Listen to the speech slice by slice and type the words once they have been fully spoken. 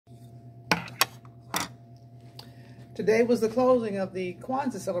Today was the closing of the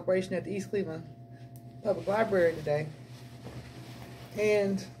Kwanzaa celebration at the East Cleveland Public Library today.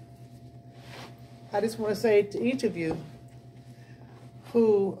 And I just want to say to each of you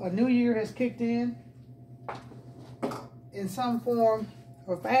who a new year has kicked in some form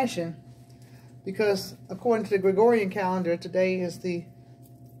or fashion, because according to the Gregorian calendar, today is the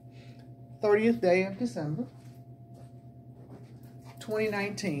 30th day of December,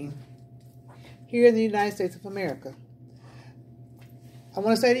 2019, here in the United States of America. I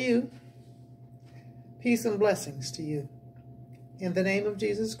want to say to you, peace and blessings to you. In the name of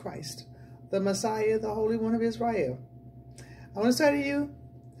Jesus Christ, the Messiah, the Holy One of Israel. I want to say to you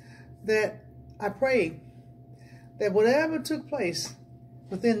that I pray that whatever took place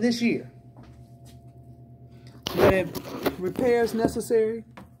within this year, that repairs necessary,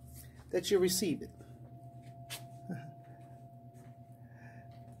 that you receive it.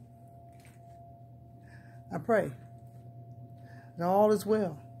 I pray that all is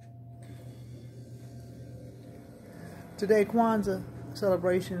well. Today, Kwanzaa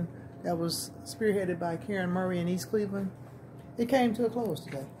celebration that was spearheaded by Karen Murray in East Cleveland, it came to a close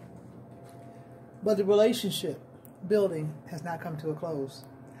today. But the relationship building has not come to a close.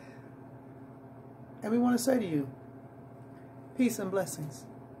 And we want to say to you, peace and blessings.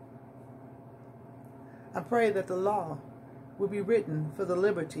 I pray that the law will be written for the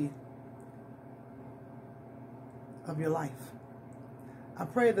liberty of your life. I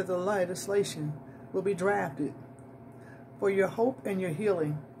pray that the legislation will be drafted for your hope and your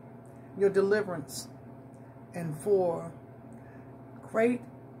healing, your deliverance, and for great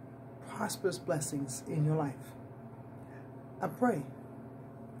prosperous blessings in your life. I pray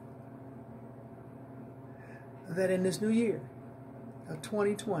that in this new year of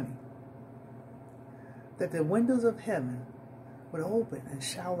 2020, that the windows of heaven would open and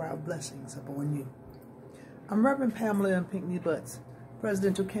shower out blessings upon you. I'm Reverend Pamela M. Pinckney Butts,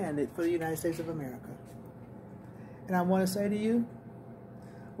 presidential candidate for the United States of America. And I want to say to you,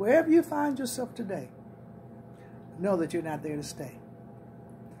 wherever you find yourself today, know that you're not there to stay.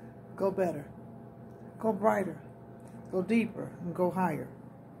 Go better, go brighter, go deeper, and go higher,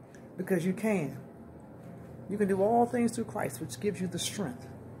 because you can. You can do all things through Christ, which gives you the strength.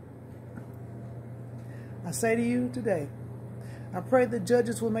 I say to you today, I pray that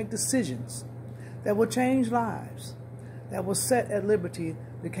judges will make decisions that will change lives, that will set at liberty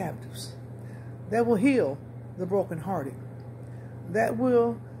the captives, that will heal the brokenhearted, that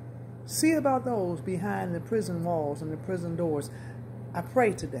will see about those behind the prison walls and the prison doors. I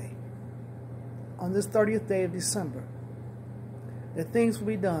pray today, on this 30th day of December, that things will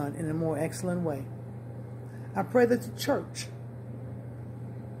be done in a more excellent way. I pray that the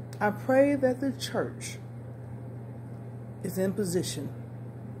church is in position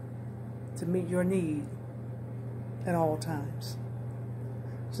to meet your need at all times.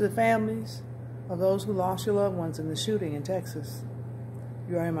 To the families of those who lost your loved ones in the shooting in Texas,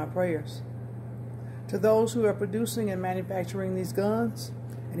 you are in my prayers. To those who are producing and manufacturing these guns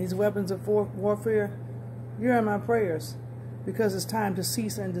and these weapons of warfare, you're in my prayers, because it's time to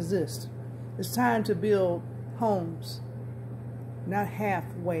cease and desist. It's time to build homes, not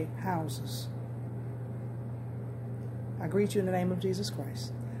halfway houses. I greet you in the name of Jesus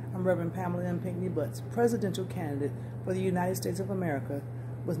Christ. I'm Reverend Pamela M. Pinckney Butts, presidential candidate for the United States of America,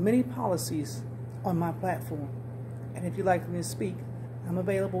 with many policies on my platform. And if you'd like me to speak, I'm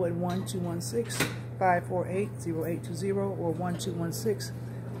available at 1-216-548-0820 or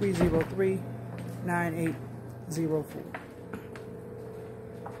 1-216-303-9804.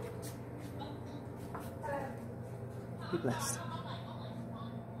 Be blessed.